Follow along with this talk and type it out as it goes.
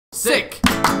Sick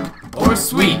or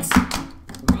sweet.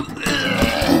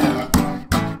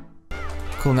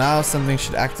 Cool, now something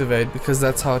should activate because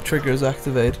that's how triggers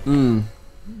activate.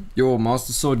 Your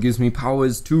Master Sword gives me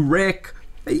powers to wreck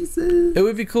faces. It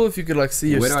would be cool if you could like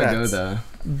see your Where stats. do I go there?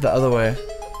 The other way.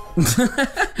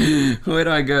 Where do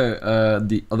I go?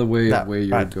 The other way That, where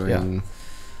you're right, going. yeah.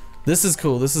 This is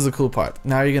cool. This is a cool part.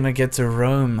 Now you're gonna get to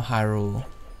roam Hyrule.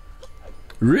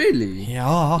 Really?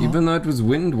 Yeah. Even though it was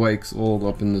Wind Wakes all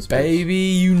up in this place. Baby,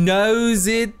 you knows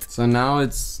it. So now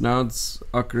it's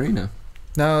Ocarina.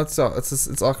 No, it's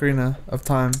Ocarina of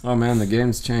Time. Oh man, the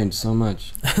game's changed so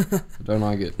much. I don't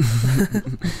like it.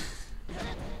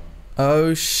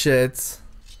 Oh shit.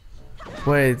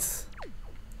 Wait.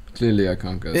 Clearly I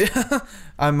can't go.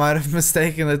 I might have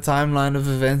mistaken the timeline of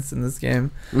events in this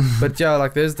game. But yeah,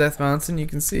 like there's Death Mountain, you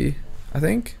can see. I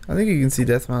think you can see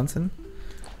Death Mountain.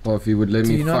 Well, if you would let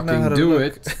me fucking do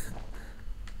it.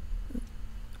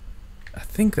 I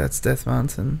think that's Death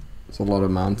Mountain. There's a lot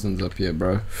of mountains up here,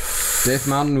 bro. Death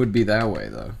Mountain would be that way,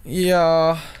 though.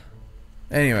 Yeah.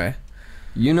 Anyway.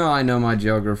 You know I know my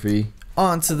geography.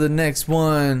 On to the next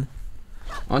one.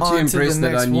 Aren't you impressed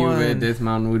that I knew where Death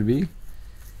Mountain would be?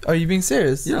 Are you being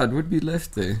serious? Yeah, it would be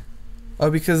left there.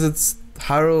 Oh, because it's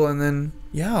Hyrule and then...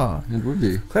 Yeah. It would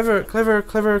be. Clever girl.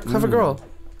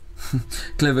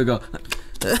 Clever girl.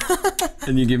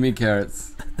 And you give me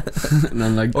carrots. And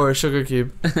I'm like... Or a sugar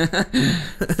cube.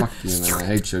 Fuck you, man. I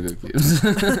hate sugar cubes.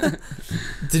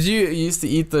 Did you used to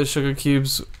eat those sugar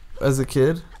cubes as a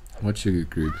kid? What sugar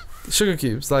cubes? Sugar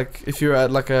cubes, like if you were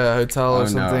at like a hotel or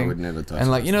something. No, I would never touch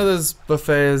and like, you know those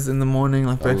buffets in the morning,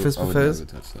 like breakfast buffets? I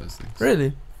would never touch those things.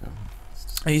 Really? Yeah.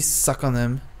 I used to suck on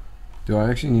them. Do I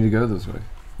actually need to go this way?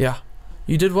 Yeah.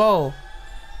 You did well.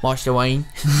 Master Wayne.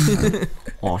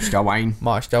 Master Wayne.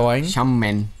 Master Wayne. Some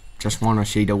men just want to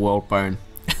see the world burn.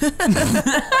 Where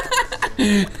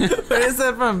is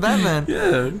that from? Batman?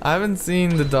 Yeah. I haven't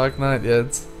seen The Dark Knight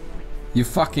yet. You're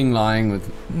fucking lying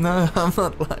with... No, I'm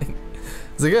not lying.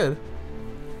 Is it good?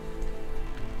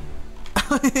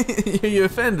 You're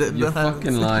offended. You're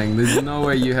fucking lying. There's no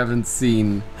way you haven't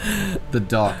seen The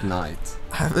Dark Knight.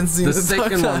 I haven't seen the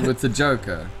second second one with the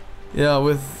Joker. Yeah,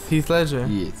 with Heath Ledger.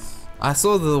 Yes. I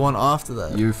saw the one after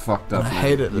that. You fucked up. I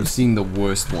hated it. You've seen the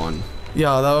worst one.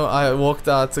 Yeah, though I walked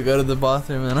out to go to the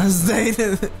bathroom and I stayed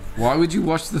in it. Why would you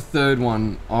watch the third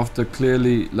one after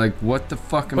clearly, like, what the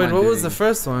fuck am I doing? Wait, what was the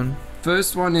first one?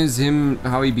 First one is him,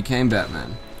 how he became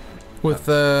Batman. With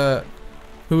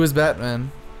who was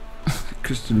Batman?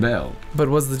 Christian Bale. But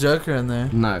was the Joker in there?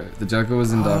 No, the Joker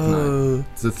was in Dark Knight.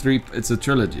 It's a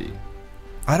trilogy.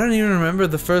 I don't even remember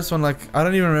the first one. Like I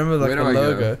don't even remember like the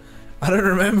logo. I don't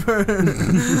remember.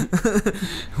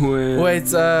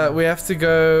 Wait, we have to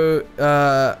go.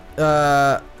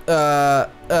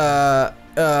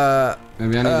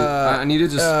 Maybe I need to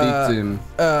just speak to him.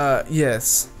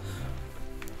 Yes.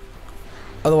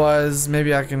 Otherwise,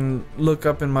 maybe I can look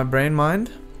up in my brain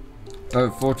mind.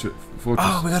 Oh, Fortress.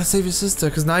 Oh, we gotta save your sister,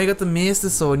 because now you got the Master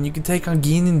Sword and you can take on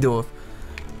Ganondorf.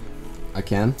 I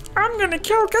can? I'm gonna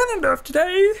kill Ganondorf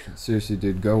today! Seriously,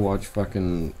 dude, go watch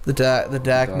fucking... The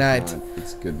Dark Knight.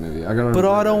 It's a good movie. But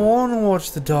I don't want to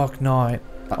watch The Dark Knight.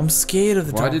 I'm scared of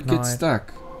The Dark Knight. Why did it get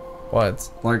stuck? What?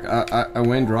 Like, I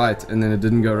went right and then it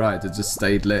didn't go right. It just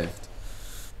stayed left.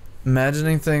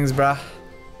 Imagining things, bruh.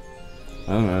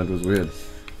 I don't know, it was weird.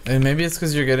 And maybe it's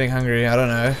because you're getting hungry, I don't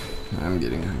know. I'm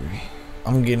getting hungry.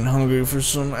 I'm getting hungry for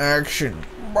some action.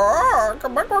 At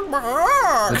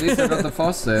least I got the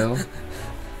fast sail.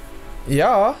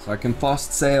 Yeah. So I can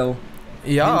fast sail.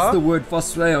 Yeah. Hence the word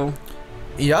fast sail.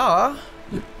 Yeah.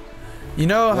 You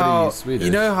know how... You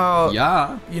know how...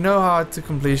 Yeah. You know how to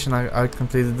completion I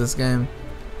completed this game?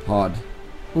 Hard.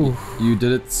 Ooh. You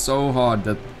did it so hard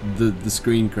that the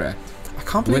screen cracked. I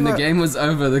can't believe when the game was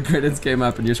over, the credits came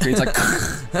up and your screen's like...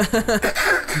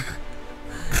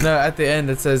 No, at the end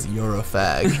it says, "You're a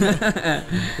fag."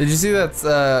 Did you see that?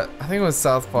 I think it was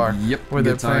South Park. Yep. Where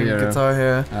they're playing Guitar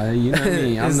Hero. You know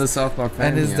me. I'm the South Park fan.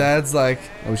 And his dad's like,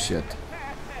 "Oh shit!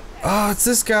 Oh, it's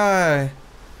this guy.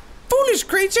 Foolish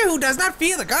creature who does not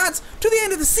fear the gods, to the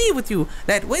end of the sea with you.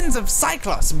 Let winds of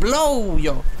Cyclops blow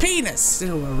your penis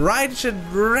to a righteous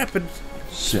rapid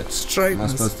shit.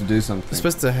 straightness." Am I supposed to do something? You're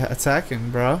supposed to attack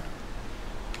him, bro.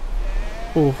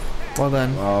 Oh, well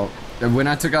done. Well. When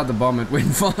I took out the bomb, it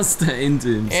went faster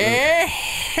into him. So.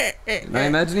 Now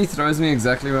imagine he throws me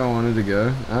exactly where I wanted to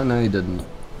go. Oh no, he didn't.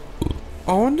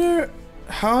 I wonder,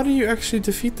 how do you actually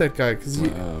defeat that guy? Because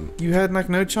you had like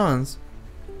no chance.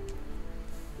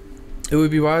 It would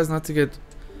be wise not to get...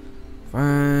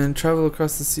 Fine, travel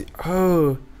across the sea.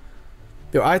 Oh.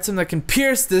 Your item that can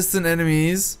pierce distant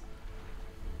enemies.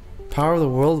 Power of the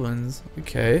whirlwinds.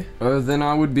 Okay. Oh, then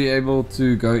I would be able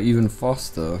to go even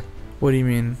faster. What do you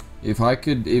mean? If I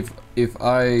could, if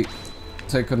I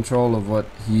take control of what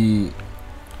he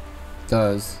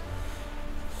does.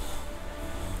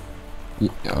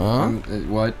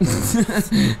 What?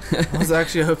 I was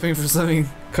actually hoping for something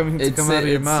coming to come out of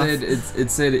your mouth. It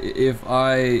said if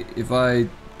I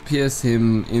pierce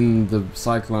him in the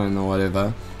cyclone or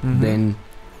whatever, then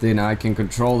I can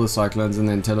control the cyclones and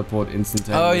then teleport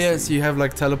instantaneously. Oh yes, you have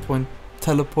like teleport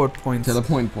points.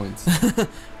 Teleport points.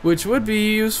 Which would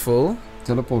be useful.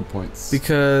 Teleport points.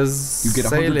 Because you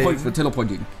get 100 points for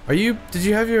teleporting. Do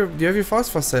you have your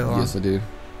fast sail on? Yes, I do.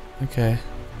 Okay.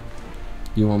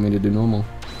 You want me to do normal?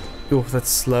 Oh, that's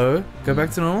slow. Go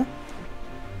back to normal.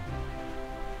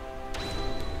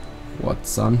 What,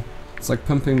 son? It's like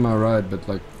pumping my ride, but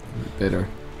like better.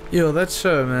 Yo, that's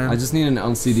show, man. I just need an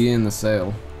LCD in the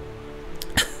sail.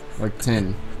 Like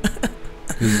 10.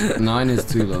 'Cause 9 is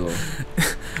too little.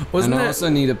 And I also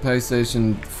need a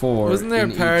PlayStation 4. Wasn't there a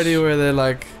parody where they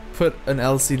like put an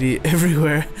LCD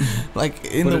everywhere, like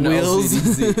in the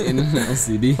wheels? In an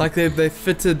LCD. Like they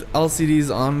fitted LCDs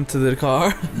onto the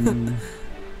car.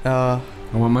 I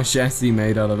want my chassis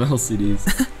made out of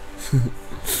LCDs.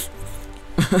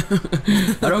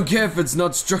 I don't care if it's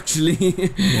not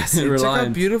structurally yes, check how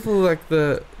beautiful like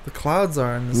the clouds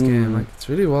are in this game. Like it's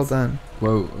really well done.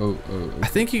 Whoa. I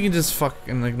think you can just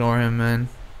fucking ignore him, man.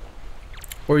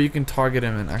 Or you can target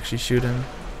him and actually shoot him.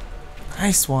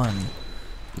 Nice one.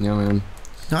 Yeah, man.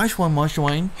 Nice one,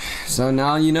 Marshwine. So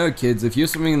now you know, kids, if you're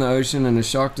swimming in the ocean and a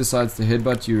shark decides to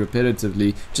headbutt you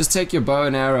repetitively, just take your bow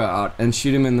and arrow out and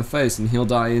shoot him in the face and he'll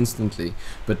die instantly.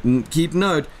 But keep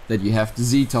note that you have to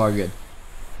Z-target.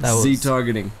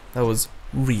 Z-targeting. That was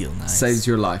real nice. Saves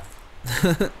your life.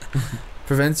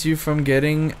 Prevents you from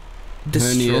getting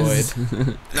destroyed.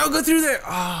 No, go through there.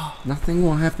 Oh. Nothing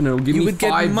will happen. It'll give me 5 You would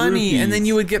get money, rupees. and then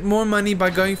you would get more money by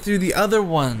going through the other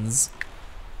ones.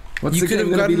 What's the game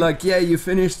gonna be like? Yeah, you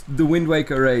finished the Wind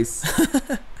Waker race.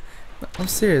 I'm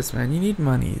serious, man. You need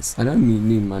monies. I don't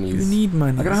need monies. You need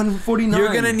money. I got 149.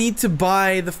 You're gonna need to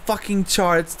buy the fucking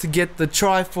charts to get the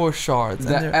Triforce shards.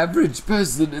 The average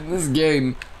person in this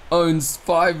game owns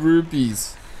 5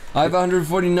 rupees. I have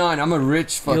 149. I'm a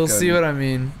rich fucker. You'll see what I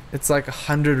mean. It's like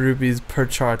 100 rupees per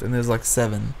chart, and there's like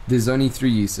 7. There's only 3.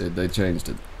 You said they changed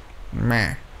it.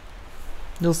 Meh.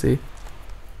 You'll see.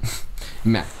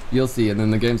 Meh. You'll see, and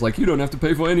then the game's like, you don't have to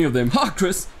pay for any of them. Ha,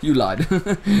 Chris, you lied.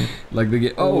 Like the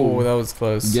game. Oh, that was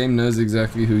close. The game knows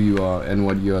exactly who you are and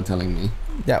what you are telling me.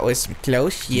 That was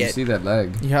close. You see that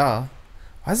lag? Yeah.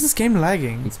 Why is this game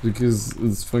lagging? It's because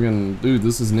it's fucking... Dude,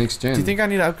 this is next gen. Do you think I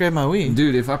need to upgrade my Wii?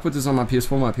 Dude, if I put this on my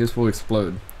PS4 will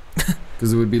explode.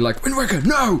 Because it would be like, Wind Waker,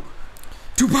 no!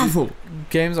 Too powerful!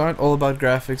 Games aren't all about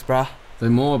graphics, brah. They're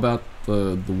more about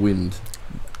the wind.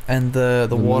 And the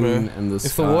water. And the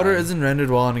if the water isn't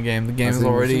rendered well in a game, the game is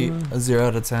already a 0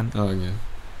 out of 10. Oh, yeah.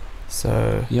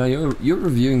 So... Yeah, your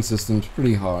reviewing system's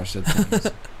pretty harsh at times.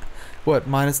 What,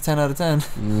 minus 10 out of 10?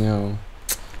 Yeah.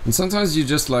 And sometimes you're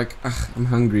just like, I'm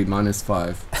hungry,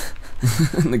 -5.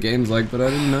 And the game's like, but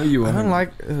I didn't know you were I don't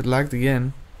hungry. like it lagged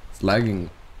again. It's lagging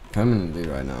permanently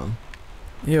right now.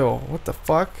 Yo, what the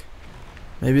fuck?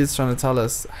 Maybe it's trying to tell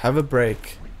us, have a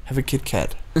break. Have a Kit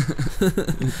Kat.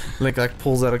 like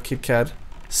pulls out a Kit Kat,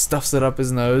 stuffs it up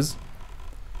his nose.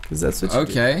 Because that's what you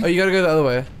do. Oh, you gotta go the other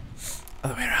way.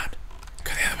 Other way around.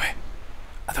 Go the other way.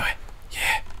 Other way.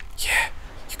 Yeah.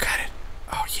 You got it.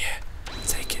 Oh, yeah.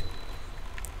 Take it.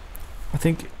 I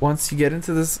think once you get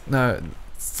into this... No,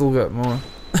 still got more.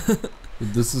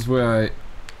 This is where I,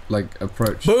 like,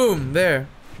 approach. Boom! There.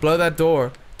 Blow that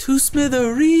door. To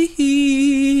smithereens.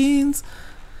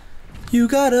 You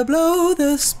gotta blow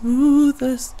the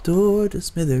smoothest door to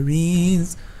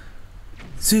smithereens.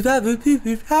 You don't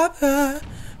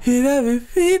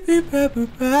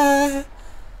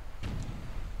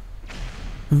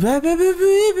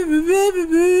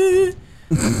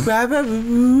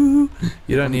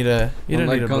need a. You don't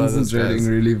need to blow those guys.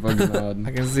 Really fucking hard.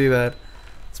 I can see that.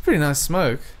 It's pretty nice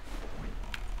smoke.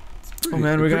 Pretty, oh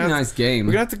man, we're gonna have nice game.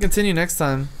 We're gonna have to continue next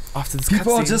time after this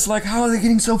People are cutscene. just like, how are they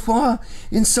getting so far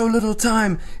in so little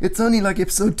time? It's only like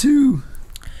episode 2.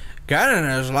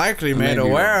 Ganon is likely made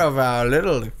aware of our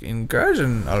little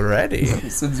incursion already.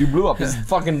 Since you blew up his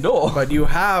fucking door. But you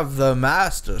have the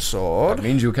Master Sword. That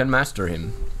means you can master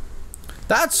him.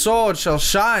 That sword shall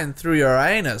shine through your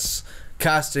anus,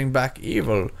 casting back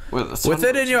evil. Well, with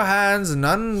it in your hands,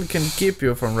 none can keep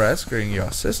you from rescuing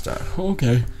your sister.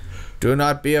 Okay. Do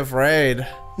not be afraid.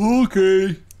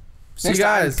 Okay. See you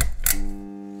guys.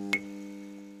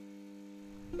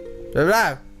 Bye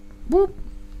bye. Boop.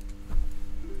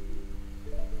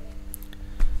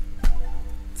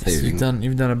 Yes, you've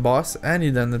done a boss and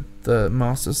you've done the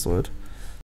master sword.